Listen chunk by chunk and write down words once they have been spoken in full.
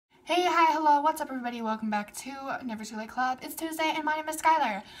Hey, hi, hello, what's up everybody? Welcome back to Never Too Late Club. It's Tuesday and my name is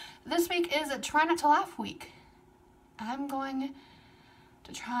Skyler. This week is Try Not to Laugh week. I'm going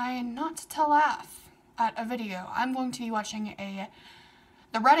to try not to laugh at a video. I'm going to be watching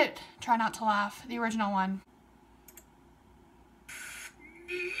the Reddit Try Not to Laugh, the original one.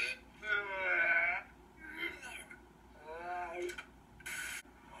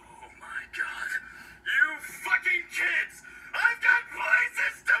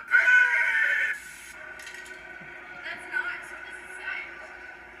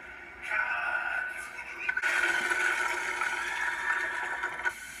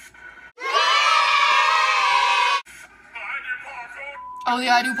 Oh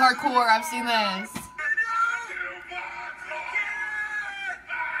yeah, I do parkour. I've seen this.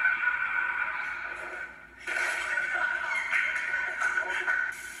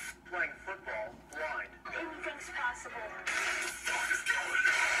 Playing football blind. Anything's possible.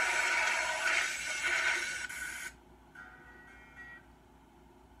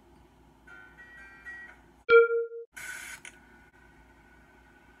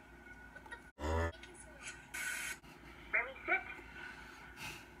 Remy, sit.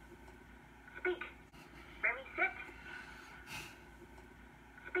 Speak. Remy, sit.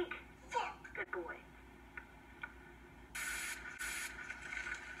 Speak. Fuck. Good boy.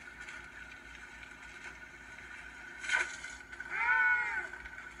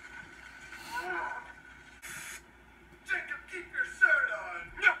 Jacob, keep your shirt on.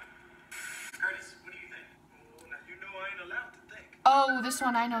 No. Curtis, what do you think? Oh, now you know I ain't allowed to think. Oh, this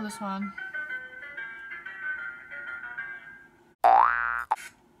one. I know this one.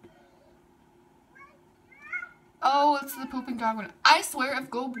 Oh, it's the pooping dog one. I swear if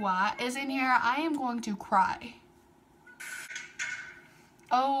Go Bois is in here, I am going to cry.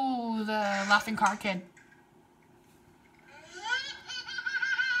 Oh, the laughing car kid.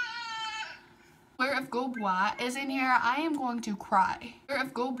 Where if Go Bois is in here, I am going to cry. Where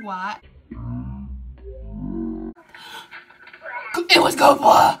if Go Bois. It was Go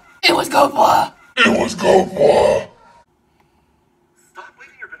Bois! It was Go Bois! It was Go Bois! Stop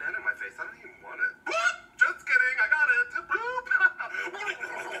leaving your banana in my face. I don't even want it. Just kidding. I got it.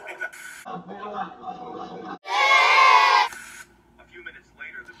 A few minutes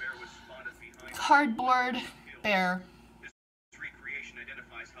later, the bear was spotted behind Cardboard bear. This recreation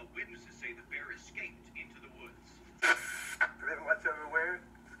identifies how witnesses say the bear escaped into the woods. Remember what's everywhere?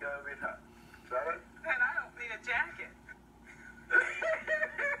 It's gonna be hot. Got it? And I don't need a jacket.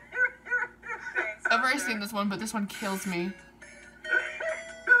 I've already seen this one, but this one kills me.